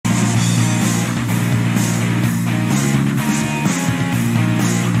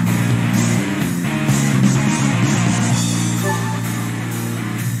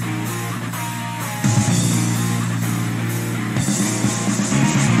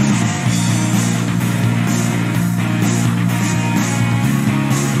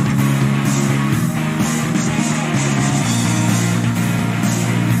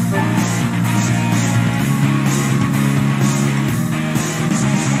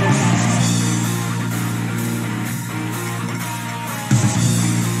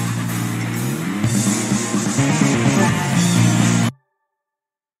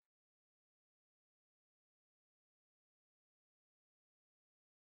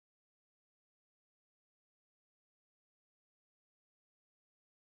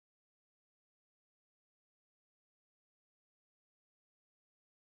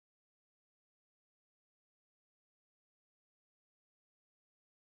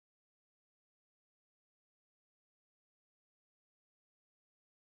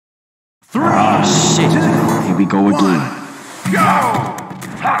Oh, shit. Here we go again. Go!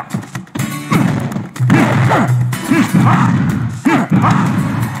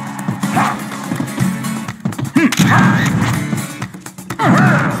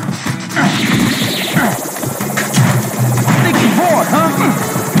 Thinking hard, huh?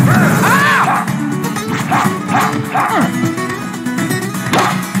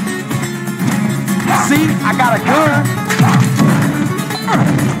 See, I got a gun.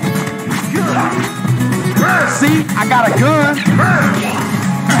 See, I got a gun.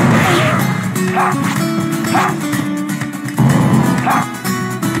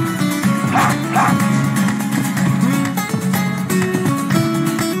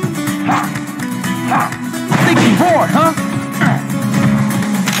 Thinking hard, huh?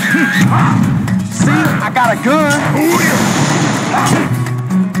 See, I got a gun.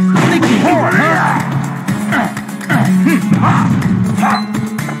 Thinking hard, huh?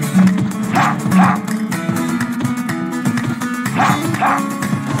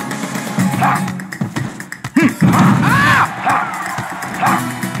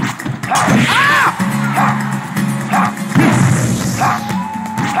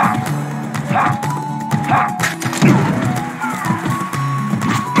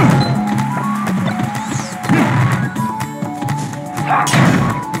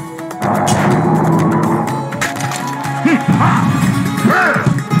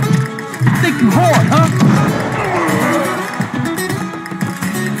 Thinking hard, huh?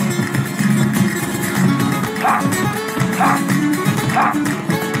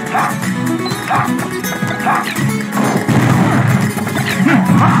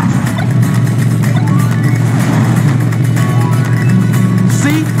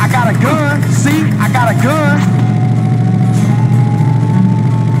 See, I got a gun. See, I got a gun.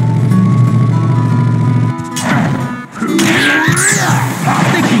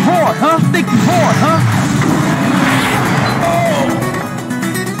 Thinking hard, huh? Thinking hard, huh?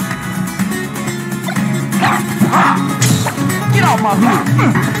 Get off my hood.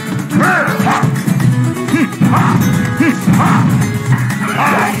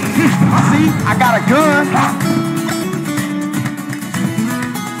 See, I got a gun.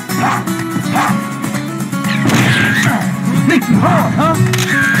 Thinking hard, huh?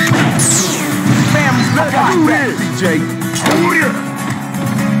 Family's better got back, DJ.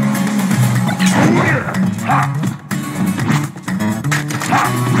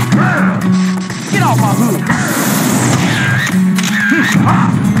 Get off my hood.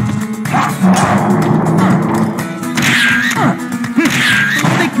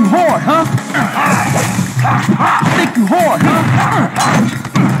 Thinking hard, huh? Thinking hard, huh?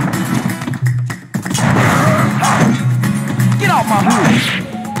 Get off my hood.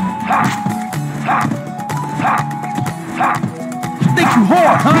 Think you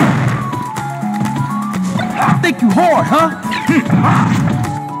hard, huh? Think you hard, huh?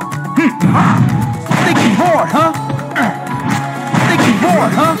 Think you hard, huh? Think you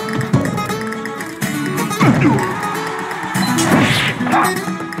hard, huh?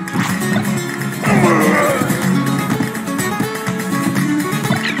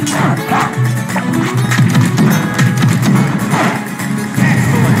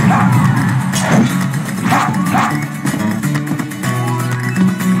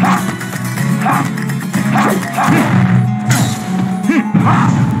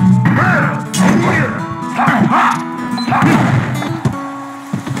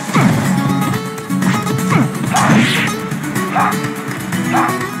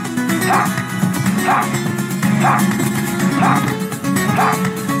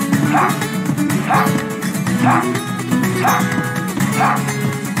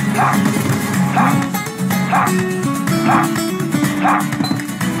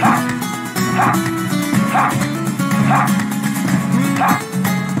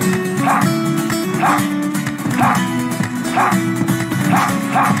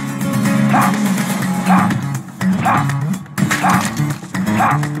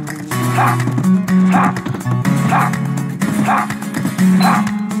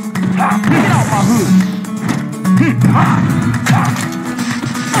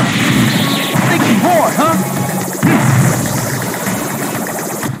 Thinking hard, huh?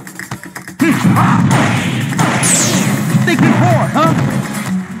 Thinking hard, huh?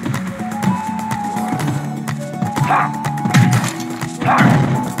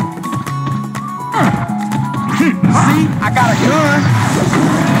 See, I got a gun.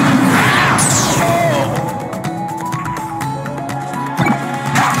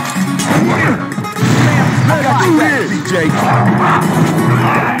 DJ.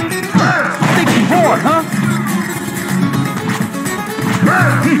 Thinking hard, huh?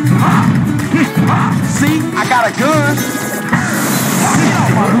 got a gun. Get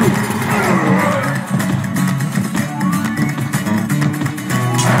off my hood.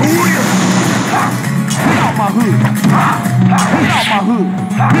 Get off my hood. Get off my hood.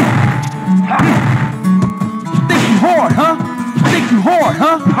 Think you hard, huh? Think you hard,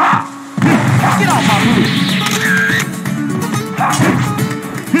 huh? Get off my hood.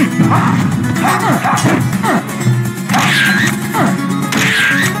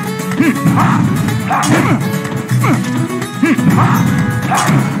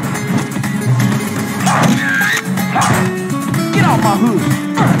 Get off my hood.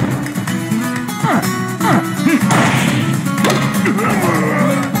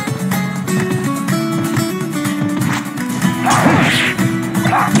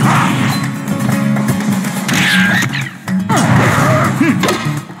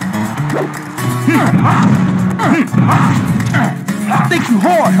 Think you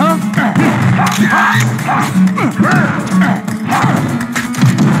hard, huh?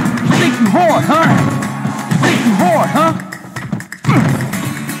 Think you hard, huh? Think you hard, huh?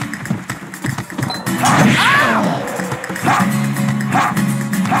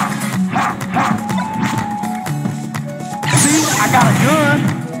 See, I got a gun.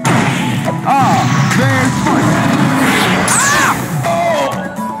 Oh, very funny.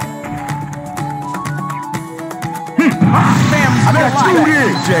 I got you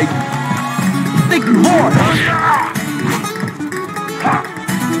in, Jake. Think you hard, huh?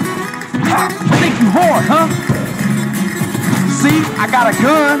 Think you hard, huh? See, I got a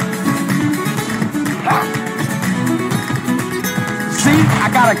gun. See, I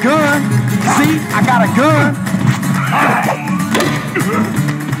got a gun. See, I got a gun.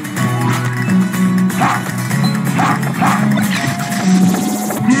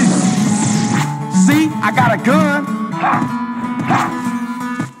 See, I got a gun.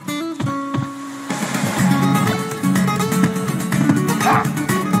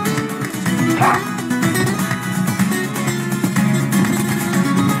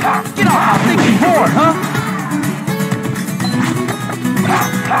 Get off my thinking board, huh?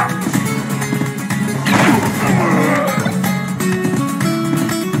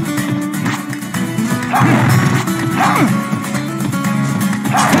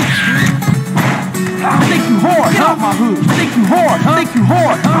 Think you hard, get off my hood. Think you hard, huh? Think you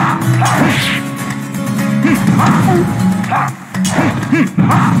hard, huh?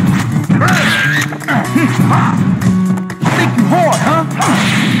 Think you hard, huh?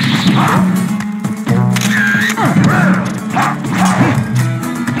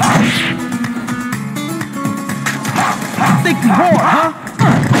 Think you hard, huh?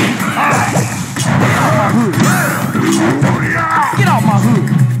 Get off my hood.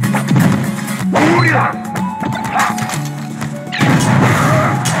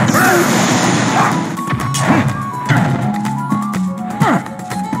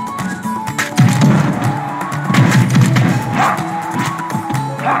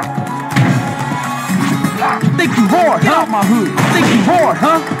 Think you hard, get off my hood. Think you hard,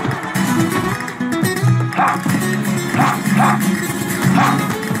 huh?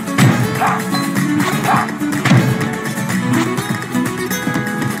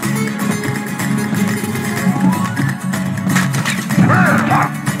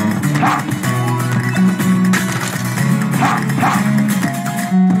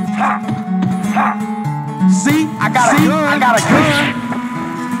 See, I got a gun. I got a gun.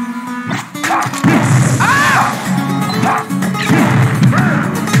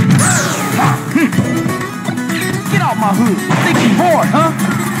 Get off my hood. Think you hard, huh?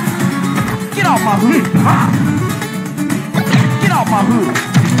 Get off my hood. Get off my hood.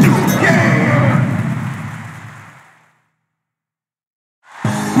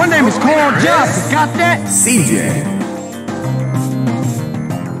 My name is Carl Johnson. Got that? CJ.